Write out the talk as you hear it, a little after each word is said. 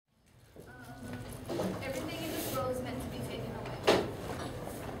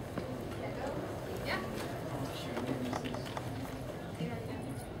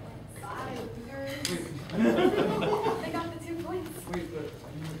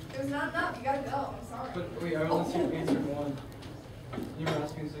not enough. You gotta go. I'm sorry. But wait, I only see you answered one. You were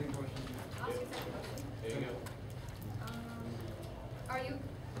asking the second question. I'll ask you a second question. There you go. Are you?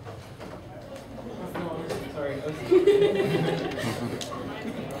 No, sorry.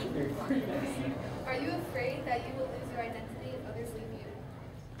 Are you afraid that you will lose your identity if others leave you?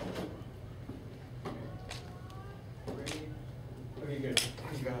 Okay, good.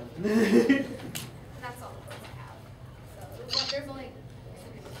 Thank God. That's all the books I have. So there's only.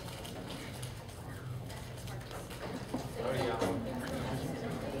 Oh, yeah.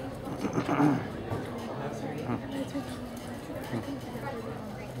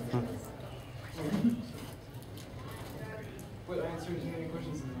 Wait, I answered too many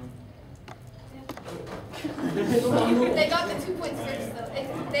questions in They got the 2.6 though.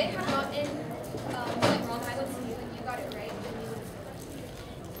 If they had gotten something wrong, I would see you and you got it right. Then you would.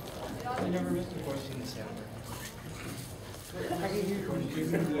 I never missed a question this year. I can hear you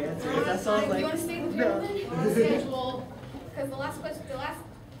giving the answer. That sounds like. You want to stay in the pyramid? On schedule. Because the last question, the last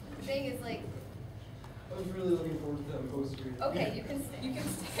thing is like. I was really looking forward to that poster. Okay, you can stay. You can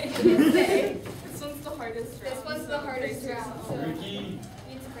stay. You can stay. This one's the hardest round. This one's the hardest round. So you Ricky.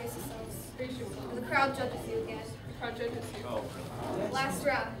 need to brace yourselves. Brace yourself. The crowd judges you again. Project is you. Oh. Last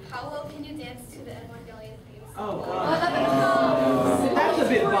round. How well can you dance to the Evangelion theme? Oh, Oh, God. That's a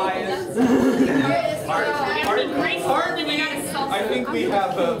bit biased. I think we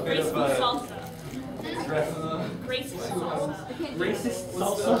have a bit of a salsa. dress. Graceful salsa. Racist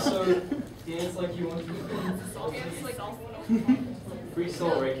Also, dance like you want to. Dance like salsa. Free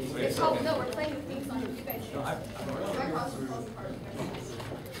soul Reiki. It's called, no, we're playing the theme song. You guys No,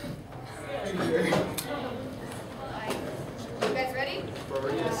 You guys ready?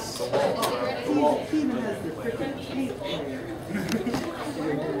 Yes. Ready? He even has the freaking tape player.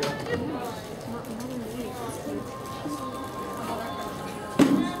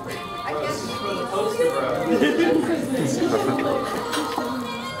 I guess For the poster, bro.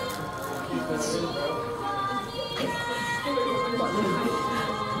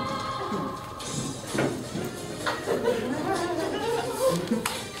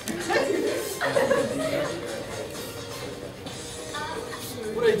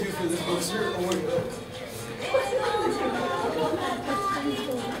 What do I do for this poster? Oh my God.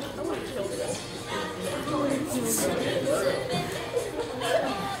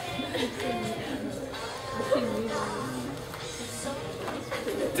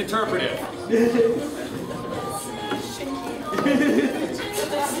 It's interpretive.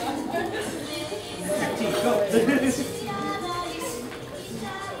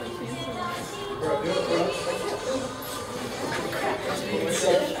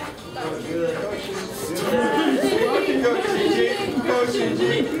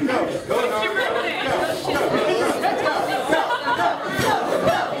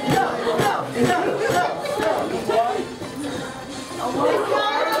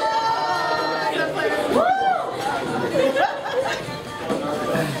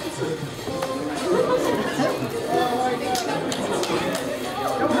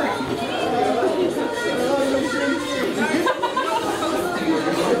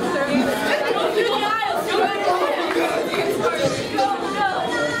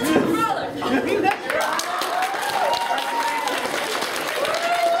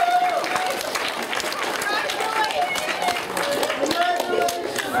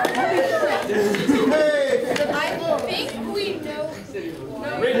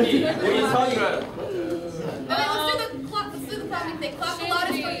 Ricky, what are you talking about? Let's do the clapping thing. Clap the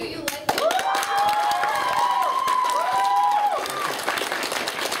loudest for who you like.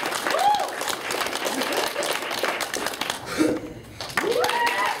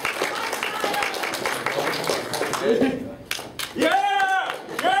 Yeah!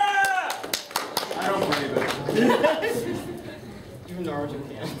 Yeah! I don't believe it. Even Naruto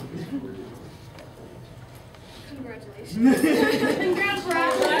can. Congratulations. You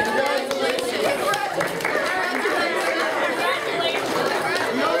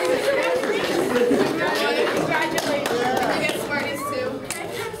get Smarties too.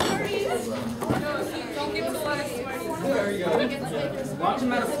 Don't give us a lot of smarties. There you go. Watch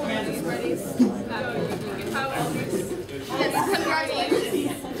him out of Spanish. Smarties. You can have all these. Yes,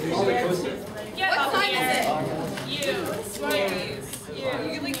 congratulations. All the poster. Get What up time here. is it? You. Smarties. You.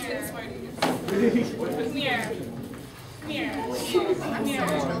 You get like 10 Smarties. Come here. Come here. Come here.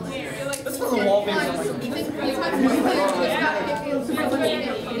 Come here. You're like, That's for the wallpaper. You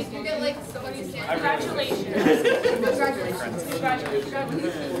get like so much candy. congratulations. Congratulations. Congratulations.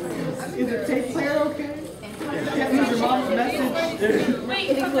 Is the tape player okay? Can't leave your mom's message.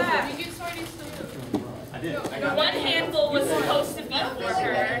 Wait, come back. You get Smarties too. I did. One handful was supposed to be for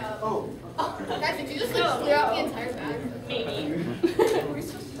her. Oh. Did you just like clear out the entire bag? Maybe.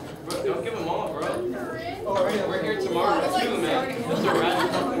 Bro, don't give them all, bro. Oh, we're here tomorrow too, man. Those are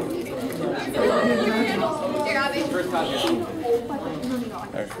radical. Here, Abby. First copy.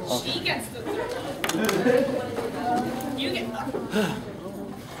 She gets the third. You get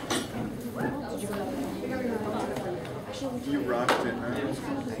You rocked it, man.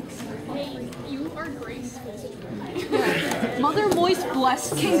 Hey, you are graceful. Mother Moist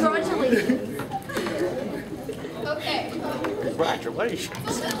blessed. Congratulations. Okay. Congratulations.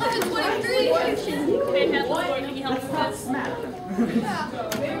 11:23. Hey, Headless, can you help with this? Yeah.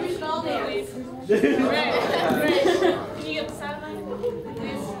 Maybe we should all dance. Ray, can you get the sound line?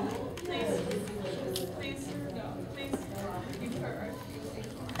 Please. Please. Please. No, please.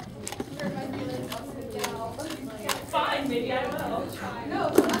 Hurt my feelings upside down. Fine, maybe I will. No,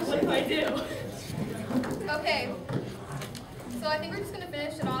 What if I do? okay. So I think we're just gonna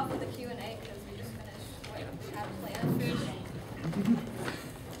finish it off with a Q&A because we just finished what we had planned.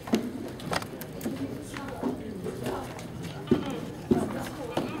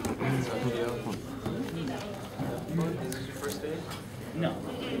 Is this your first day? No.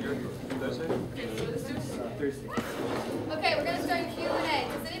 Thursday? Thursday. Okay, we're gonna start Q&A.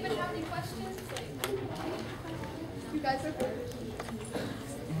 Does anybody have any questions? You guys are good.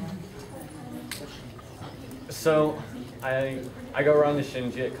 So, I go around to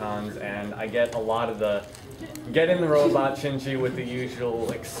Shinji at cons, and I get a lot of the get in the robot Shinji with the usual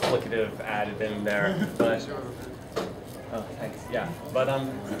explicative added in there. But oh, thanks. Yeah, but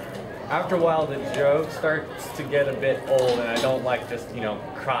after a while the joke starts to get a bit old, and I don't like just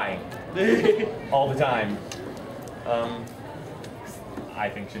crying all the time. I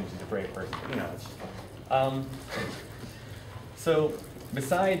think Shinji's a brave person. It's just, so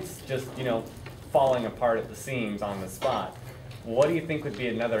besides just falling apart at the seams on the spot, what do you think would be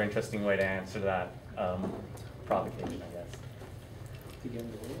another interesting way to answer that provocation, I guess? To get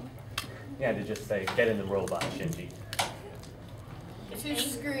in the robot? Yeah, to just say, get in the robot, Shinji. To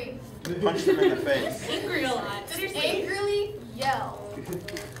scream. Punch them in the face. Angry a lot. Just angrily yell.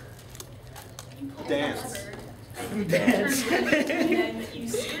 Dance. Dance. And you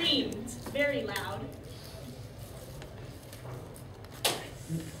screamed very loud.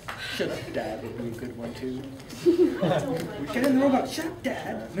 Shut up, Dad. Would be a good one, too. Get in the robot. Shut up,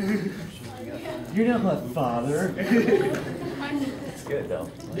 Dad. You're not my father. It's good, though.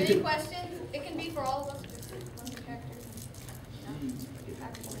 Any questions? It can be for all of us. Just one character.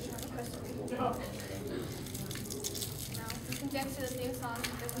 No? You can dance to the theme song.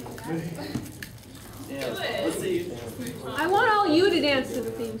 Do it. I want all you to dance to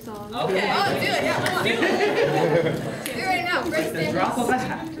the theme song. Okay. Oh, do it. Yeah, let's do it. Do it right now. Great The stand. drop of a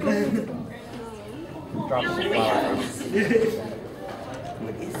hat. Drop the ball.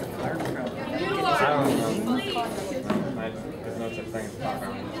 What is the fire crowd? I don't know. There's no such thing as pop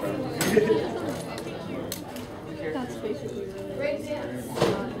armor, so. That's basically it. Great dance.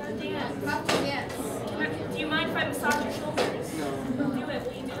 Have to dance. Do you mind if I massage your shoulders? No. Do it.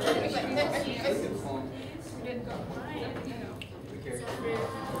 Will you do it?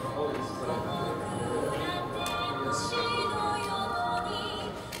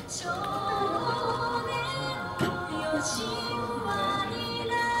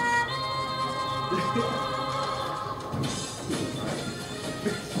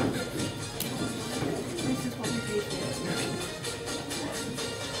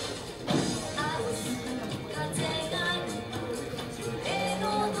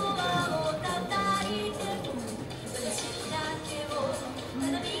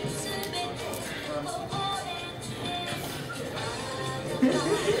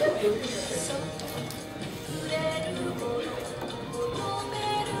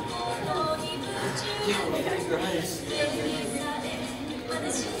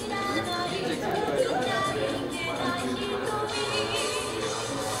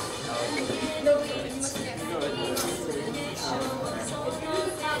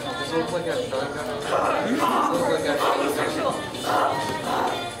 Look like a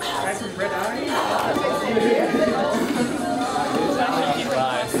Guy from Red Eye?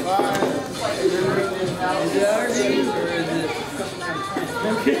 Bye. Is it already? Or is it?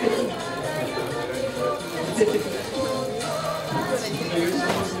 Okay.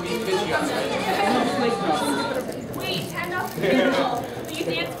 Wait, stand up. Will you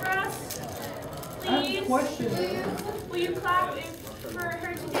dance for us? Please? Will you clap for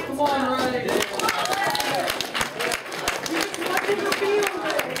her to dance? Come on, Ray.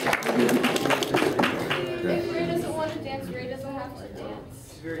 If Ray doesn't want to dance, Ray doesn't have to dance.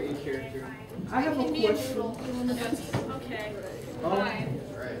 It's very in character. I have a It can be a question. doodle. Okay. Oh. Fine.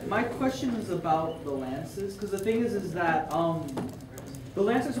 My question is about the lances, because the thing is that the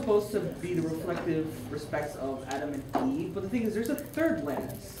lance are supposed to be the reflective respects of Adam and Eve, but the thing is, there's a third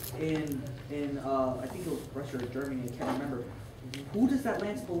lance in I think it was Russia or Germany. I can't remember. Who does that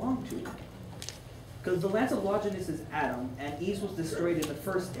lance belong to? Because the lance of Longinus is Adam, and Eve's was destroyed in the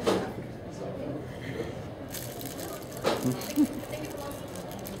first impact.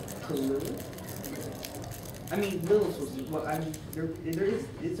 To Lilith? I mean, Lilith was. Well, I mean,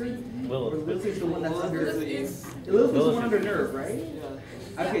 is there? Lilith. Or Lilith is the one that's under. Lilith was the one under Nerve, right?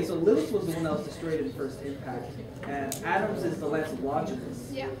 Okay, so Lilith was the one that was destroyed in first impact, and Adam's is the lance of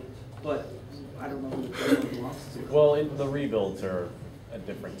Longinus. Yeah. But I don't know who it belongs to. Well, the rebuilds are a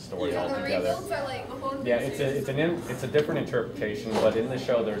different story The altogether. rebuilds are like a whole new Yeah, it's a different interpretation, but in the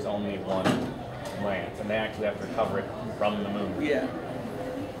show there's only one lance, and they actually have to recover it from the moon. Yeah.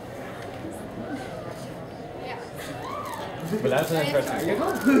 Yeah. But that's an interesting There you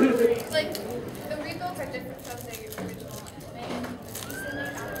point. go. Like, the rebuilds are different from the original one.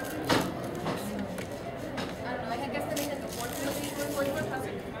 I don't know, I guess they made like a fourth movie. Fourth one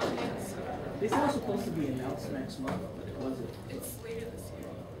hasn't come out yet, so They said it was supposed to be announced next month, but it wasn't. it's later this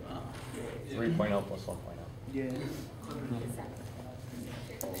year. 3.0 plus 1.0. Yeah.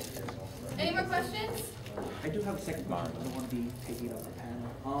 Any more questions? I do have a second question. I don't want to be taking off the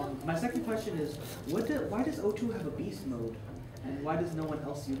panel. My second question is, why does O2 have a beast mode, and why does no one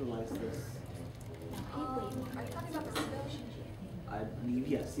else utilize this? Are you talking about the rebuild? I believe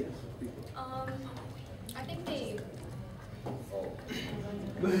yes. I think they. To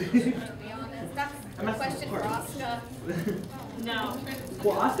be honest, that's I'm a asking question for for Asuka. No.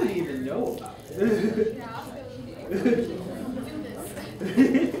 Well, Asuka didn't even know about it. Yeah, Asuka would do this.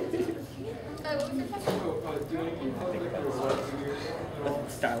 What was your question? Do anything public or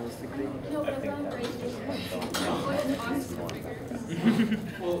what? Stylistic thing. No, I but think I'm that great. was just one What film. is Asuka figure?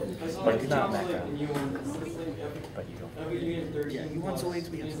 Well, I saw But like it's not like Mecca. the new one. It's like But you don't. every unit 13. Yeah, you want plus. Zoids,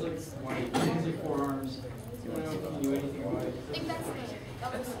 we have It's Zoids. like hands and forearms. You want to know if you can do anything wide. I think that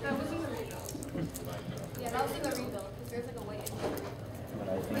was in the rebuild. Yeah, that was in the rebuild, because there's like a way in. But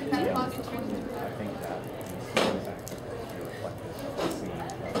I think That yeah, causes turns into I that. think that is reflective of the scene.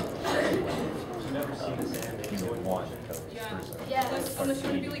 You've never seen this anime. Unit 1 goes Yeah. through Yeah, the I'm just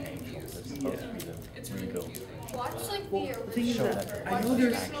really confused. It's supposed to be the It's really rebuild. confusing. Watch like Well, the the thing is original. that I Watch know the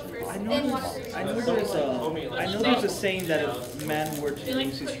there's, original first, I then know watch there's, the I know rebuild. there's a saying that if man were to They, like,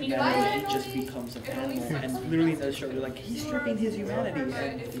 lose his put me humanity, down. it just becomes an animal. And literally in the show, they're like, he's stripping his humanity,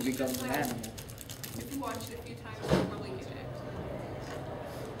 and he becomes an animal. If you watch it a few times, you'll probably get it.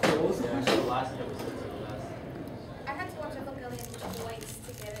 So what was the Yeah, question? the last episode is the best. I had to watch Evangelion twice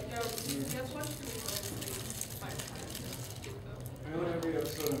to get it. Yeah, you have to watch the rebuild like 5 times. I own every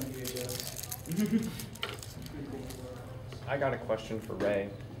episode on VHS. I got a question for Ray.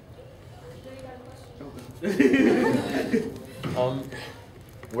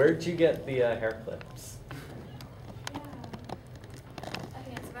 Where'd you get the hair clips? I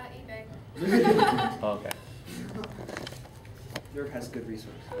think it's about eBay. Oh, okay. Europe has good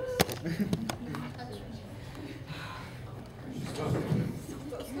resources.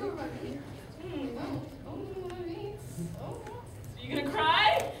 Are you gonna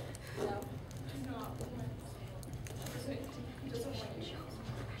cry?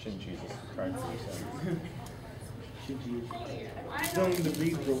 Shouldn't Jesus Christ Should you? During the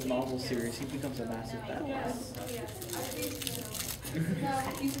rebuild novel series, he becomes a massive badass.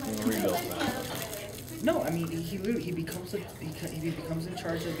 rebuild. No, I mean he literally he becomes in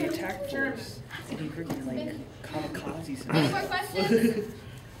charge of the attack force, and he freaking like kamikazes Any more him. questions?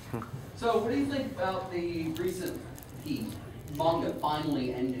 So, what do you think about the recent manga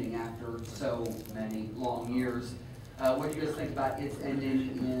finally ending after so many long years? What do you guys think about its ending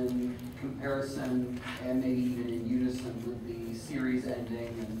in comparison and maybe even in unison with the series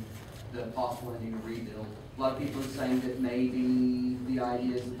ending and the possible ending of Rebuild? A lot of people are saying that maybe the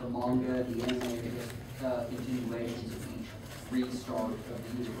idea is that the manga, the anime, are just continuations of each restart of the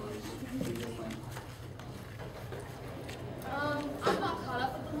universe. What do you guys think? I'm not caught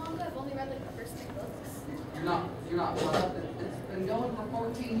up with the manga. I've only read like the first 2 books. You're not caught up. It's been going for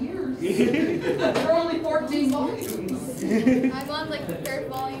 14 years. There are only 14 volumes. I'm on like the 3rd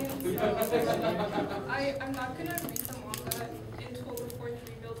volume. So I'm not gonna read the manga until the 4th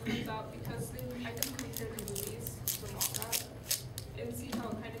rebuild comes out because then I can compare the movies to the manga and see how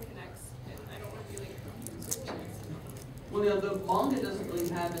it kind of connects. And I don't want to be like confused. Well, the manga doesn't really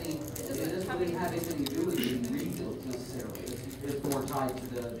have any. It doesn't really have anything to do with the rebuild necessarily. It's more tied to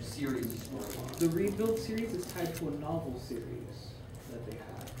the series storyline. The rebuild series is tied to a novel series that they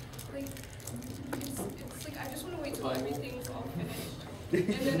have. Like, it's like I just want to wait till everything's all finished And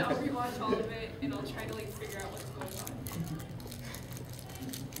then I'll rewatch all of it, and I'll try to like figure out what's going on.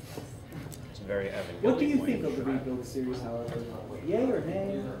 It's very Evangelion. What do you think of the rebuild series, however? Yay or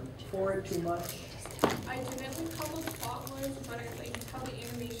nay? For it, too much? I didn't like how the plot was, but I liked how the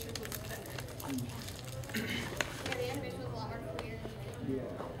animation was better. Yeah, the animation was a lot more clear.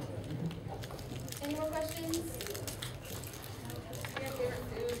 Yeah. Any more questions? Your favorite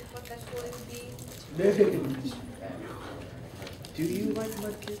food? What vegetable it would be? Do you like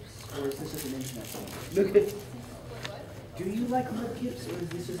mudkips, or is this just an internet thing? Look at. What? Do you like mudkips, or is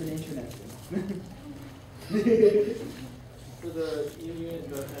this just an internet thing? For the Union,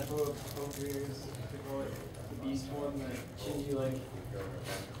 the Temple of con-goers, they call it the Beast one that Shinji like.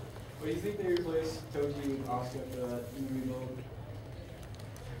 What do you think they replaced Toji with Asuka for that new rebuild?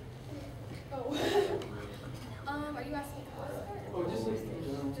 Oh. Are you asking us? Oh, just like in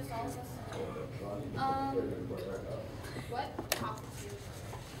general. Just all of us? What?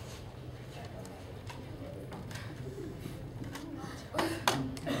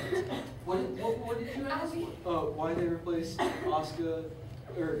 What did you ask? Why they replaced Asuka,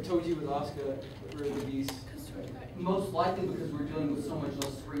 or Toji with Asuka for the Beast? Most likely because we're dealing with so much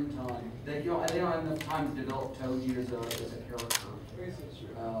less screen time. They don't have enough time to develop Toji as a character. I guess that's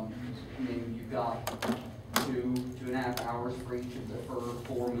true. I mean, you've got 2.5 hours for each of the for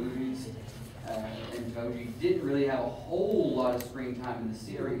 4 movies. And Toji didn't really have a whole lot of screen time in the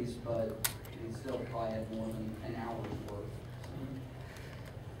series, but he still probably had more than an hour's worth.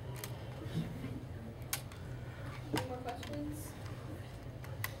 Any more questions?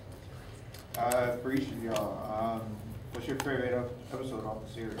 For each of y'all, what's your favorite episode of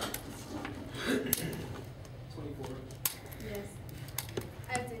the series? 24. Yes.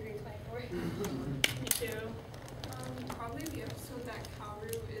 I have to agree 24. Me too. Probably the episode that Kaoru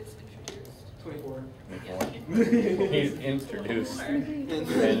is introduced. 24. He's introduced,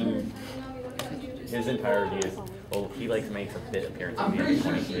 and his entirety is, well, he like makes a bit appearance I'm at the pretty end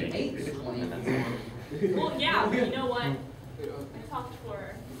sure of she 23. hates And 24. that's it. Well, yeah, but you know what? I talked for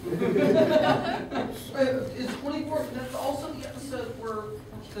her. Is 24, that's also the episode where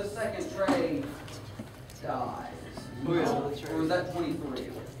the second Trey dies. Oh, yeah, that's right. Or was that 23?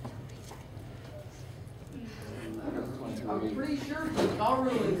 I'm pretty sure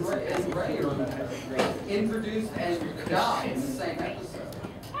Kaoru and Ray are introduced and die in the same episode.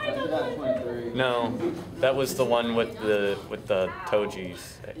 No, that was the one with the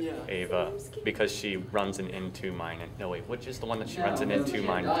Toji's Ava, because she runs an into mine. And no, wait, which is the one that she runs an into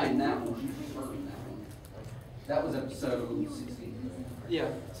mine? Die in that one. She was hurt in that one. That was episode 16.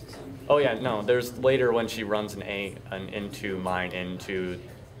 Yeah, 16. Oh yeah, no, there's later when she runs an into mine into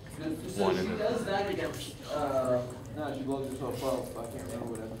So one she of the. does that against. No, she blows herself up. I can't remember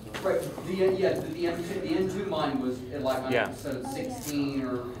what episode. Right. The N2 mine was like on Yeah. episode 16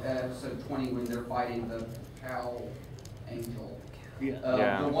 or episode 20 when they're fighting the cow angel.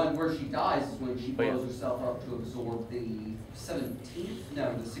 Yeah. The one where she dies is when she Oh, yeah. blows herself up to absorb the 17th,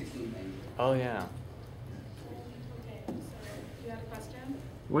 no, the 16th angel. Oh yeah. Okay, so you had a question?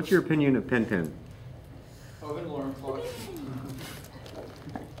 What's your opinion of Tintin? Oven alarm clock.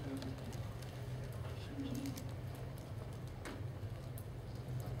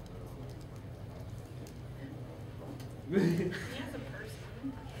 Me as a person.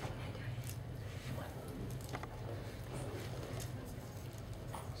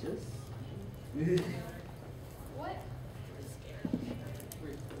 What?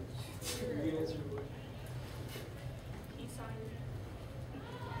 Wait, you can answer the question. Peace on.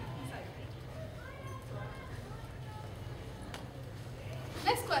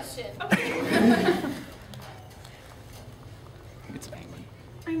 Next question. It's angry.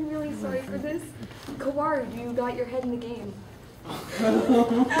 I'm really sorry for this. Kawaru, you got your head in the game. You said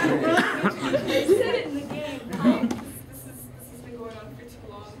it in the game. This has been going on for too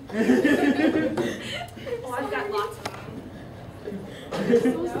long. Oh, I've got lots of them.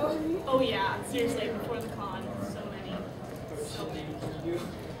 Oh yeah, seriously, before the con, so many. So many. You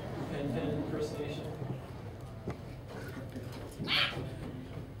and impersonation.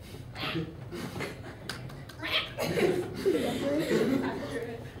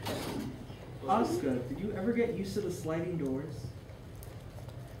 Asuka, did you ever get used to the sliding doors?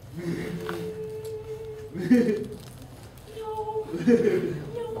 No.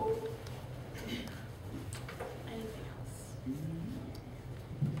 No. Anything else?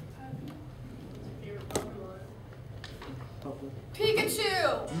 Favorite Pokemon? Pikachu!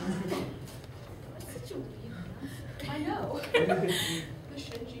 That's such a weird. I know. The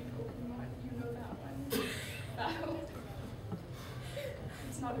Shinji Pokemon, you know that one. Battle.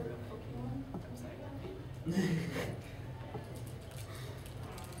 It's not a real Pokemon. I'm sorry.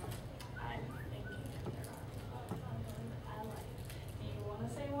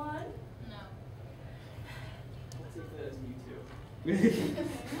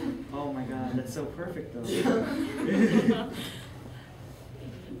 Oh my god, that's so perfect though.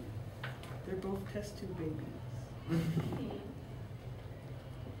 They're both test tube babies.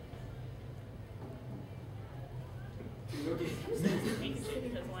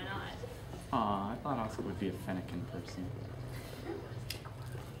 Because why not? Aw, I thought Oscar would be a Fennekin person.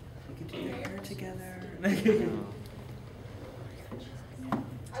 We could do your hair together.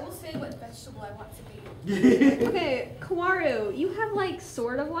 I will say what vegetable I want to be. Okay, Kawaru, you have like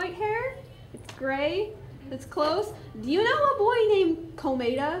sort of white hair. It's gray. It's close. Do you know a boy named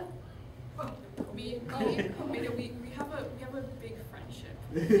Komeda? We have a big friendship.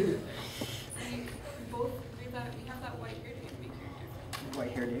 we have that white hair day.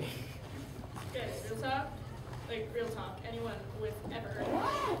 White hair day. Guys, real talk? Like, real talk. Anyone with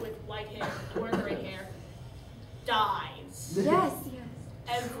white hair or gray hair dies. Yes.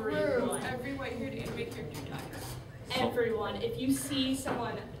 Everyone. Every white-haired anime character dies. Everyone. If you see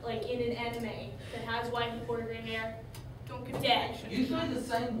someone like in an anime that has white or gray hair, Don't get dead. Usually the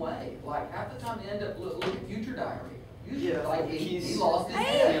same way. Like half the time they end up look at Future Diary. Usually Yeah, like he he's- lost his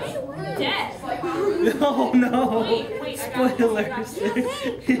head. Dead. Oh no! Wait, I got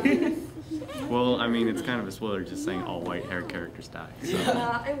Spoilers. Well, I mean, it's kind of a spoiler just saying all white hair characters die. So.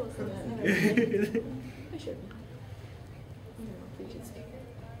 I will say that. I should.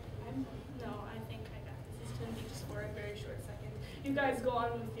 No, I think I got this. It's going to be just for a very short second. You guys go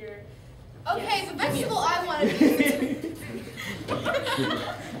on with your... Okay, Yes. the vegetable I want to be.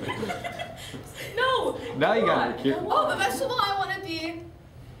 No! Now you come got on. it, cute. Oh, the vegetable I want to be.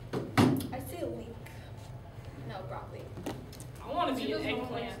 I'd say leek. No, broccoli. I want to be an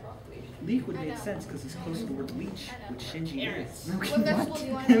eggplant. Leek would I make know. sense because it's close to the word leech, I know. which Shinji Carrots. is. What vegetable do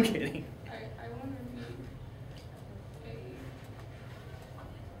you want to I'm be? kidding. I want to be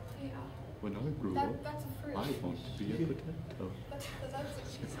When I grow That's a fruit. I want to be a potato. That's what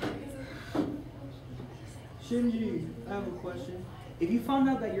she's saying. Shinji, I have a question. If you found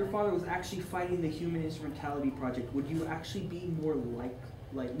out that your father was actually fighting the Human Instrumentality Project, would you actually be more like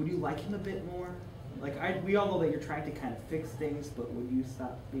would you like him a bit more? Like, we all know that you're trying to kind of fix things, but would you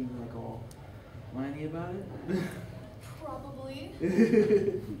stop being like all whiny about it? Probably.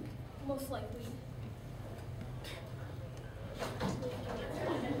 Most likely.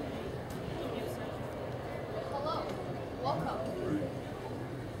 Hello. Welcome.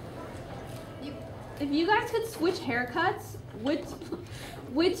 If you guys could switch haircuts, which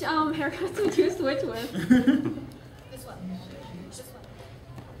haircuts would you switch with? This one. This one.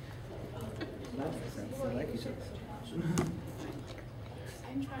 That makes sense. I like each other so much.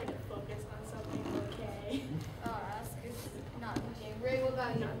 I'm trying to focus on something, okay? Oh, that's it's not okay. Ray, what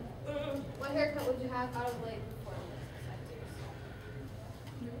about you? What haircut would you have out of like before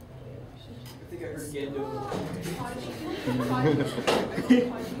I think I heard Gendo.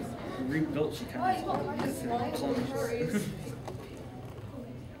 Rebuilt, she Oh, kind you want Kaji's of right? Kaji's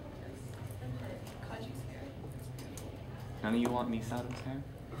hair. None of you want Misato's hair?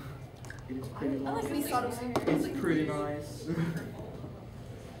 It is pretty I long. like Misato's hair. It's pretty nice.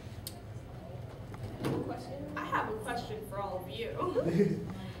 I have a question for all of you.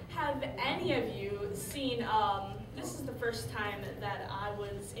 Have any of you seen, this is the first time that I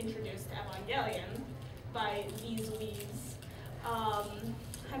was introduced to Evangelion by these weaves.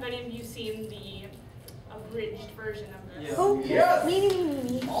 Have any of you seen the abridged version of this? Yeah. Oh, Yes.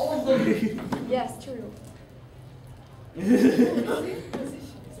 me. All of them. Yes, true.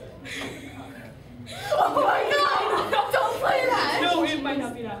 Oh my god! Don't play that! No, it might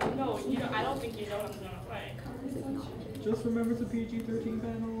not be that. No, I don't think you know what I'm gonna play. Just remember the PG-13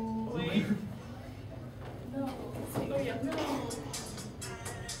 panel. Wait. No. Oh yeah, no.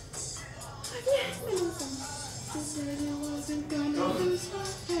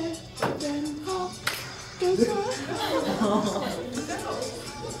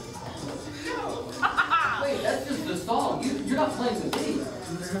 Wait, that's just the song. You're not playing the video.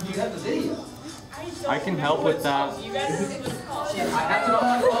 You have the video. I can help with that. You guys see what's called? I have it on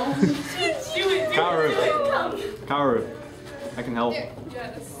my phone. Do it. Kaoru. Come. Kaoru. I can help. Yes.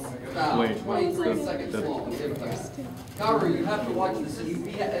 Wait. 23 seconds long. Kaoru, you have to watch this.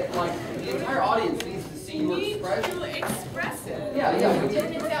 Like, the entire audience needs to see your You expression. need to express it. Yeah. Turn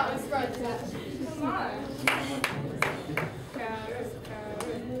it down, it's front. Come on.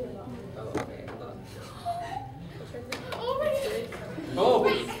 Oh my god. Oh.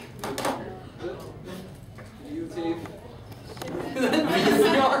 YouTube.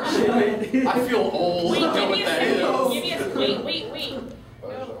 I feel old. Wait, I know give what me a that second. is. Give me a wait.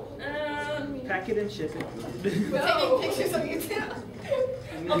 Pack it and ship it. We're taking pictures of you too.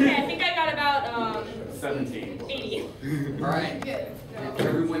 Okay, I think I got about 17. 80. Alright.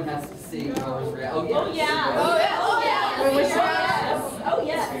 Everyone has to see ours. Oh, yeah. Oh, yeah. Oh, yeah. Oh, yeah. Wait, which one? Oh,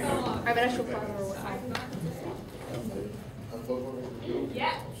 yes. I bet I should find more.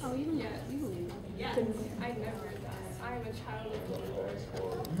 Yes. Oh, you Yes. you believe it. Yes. I never. I am a child of the Lord.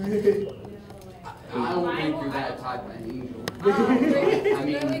 I don't think you're that type of an angel. I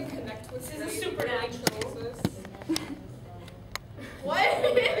mean, Really connect with This is great supernatural. Jesus. What?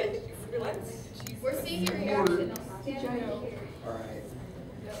 What? We're seeing your reaction. alright.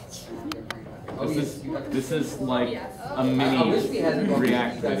 This is like a I wish we had mini the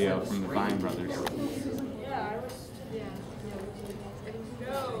React you guys video had the from the screen. Vine Brothers. Yeah, I was.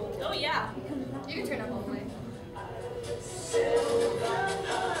 No. Oh, yeah. You can turn up all the way.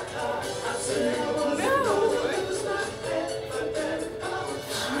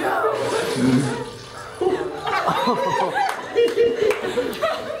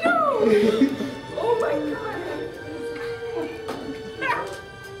 Oh, my God.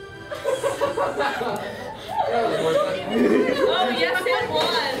 Oh, yes, it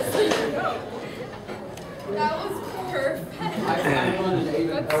was. That was perfect.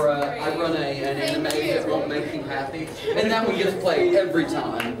 I run an anime that won't make you happy, and that one gets played every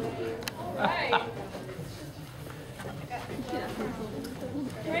time. Right.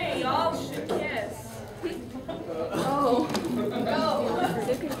 Hey, y'all should kiss. Oh. No.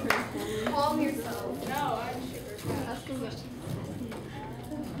 Calm yourself. No, I'm sugar. That's the question.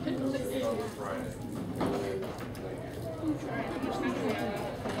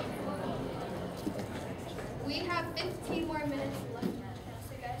 We have 15 more minutes left. So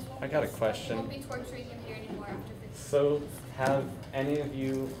you guys won't I got a question. Won't be torturing him here anymore after 15. So, have any of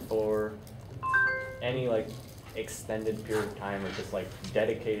you, for any like extended period of time, or just like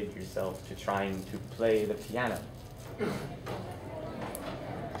dedicated yourself to trying to play the piano?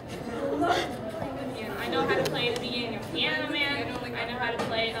 I know how to play the beginning of Piano Man. I know how to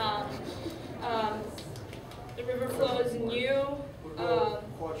play The River Flows in You.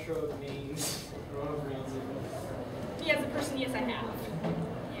 Quattro names. Me as a person, yes, I have.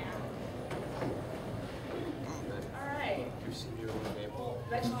 Yeah. Alright.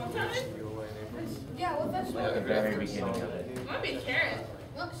 Vegetable time? Yeah, what vegetable? At the very beginning of it. I want to be a carrot.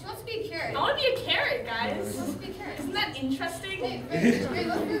 No, she wants to be a carrot. I want to be a carrot, guys. She wants to be a carrot. Isn't that interesting? Hey,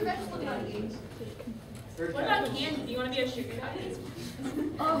 let's do a vegetable cookie. What about candy? Do you want to be a sugar daddy?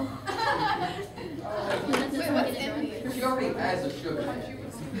 Oh. Wait, what's in here? She already has a sugar daddy.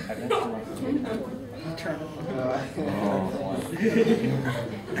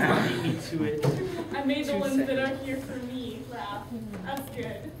 I made the ones that are here for me laugh. That's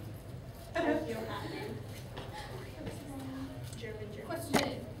good. I feel happy. German.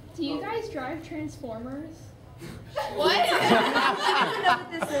 Question. Do you guys drive Transformers? What? I don't know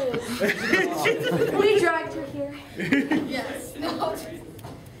what this is. We dragged her here. Yes. No.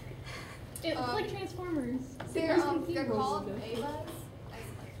 It's like Transformers. They're called Avas.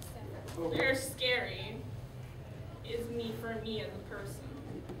 They're scary. Is me for me as a person.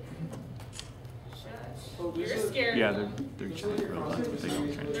 Shush. You're scary. Yeah, they're giant robots, but they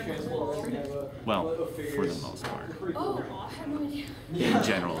don't transform. Well, for the most part. Oh, I have no idea. In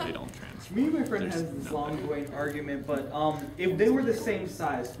general, they don't transform. Me and my friend There's has this no long-going argument, but if they were the same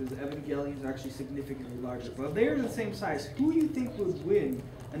size, because Evangelions are actually significantly larger, but if they were the same size, who do you think would win,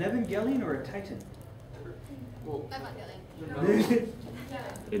 an Evangelion or a Titan? Well, I'm not getting.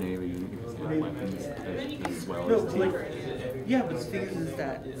 In Alien, because they have weapons as well No, as like, teeth. yeah, but the thing is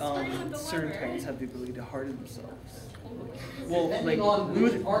that certain Titans have the ability to harden themselves. Well, like Depending on we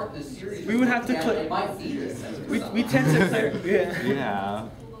which would part of the series we would have to yeah, put- they might be this. we tend to play, yeah. Yeah.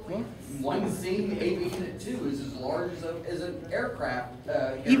 One scene, AB Unit 2 is as large as an aircraft.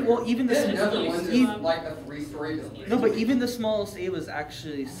 Even the Then sm- another one e- is like a 3-story building. No, but even the smallest Ava is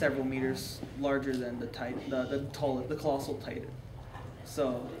actually several meters larger than the Titan, the colossal Titan.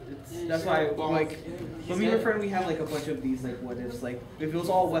 So that's why like when we refer, we have like a bunch of these like what ifs, like if it was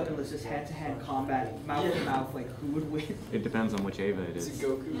all weaponless, just hand-to-hand combat, mouth to mouth, like who would win? It depends on which Ava it is is. it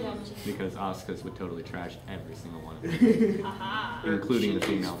Goku? Because Asuka's would totally trash every single one of them, Aha. including the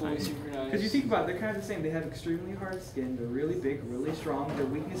female Titan. Because you think about it, they're kind of the same. They have extremely hard skin. They're really big, really strong. Their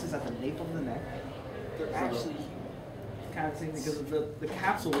weakness is at the nape of the neck. They're actually kind of the same thing because of the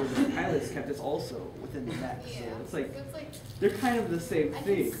capsule where the pilots kept is also within the neck. So Yeah. it's like So it's like they're kind of the same I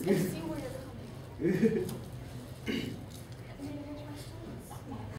thing. can see where you're coming.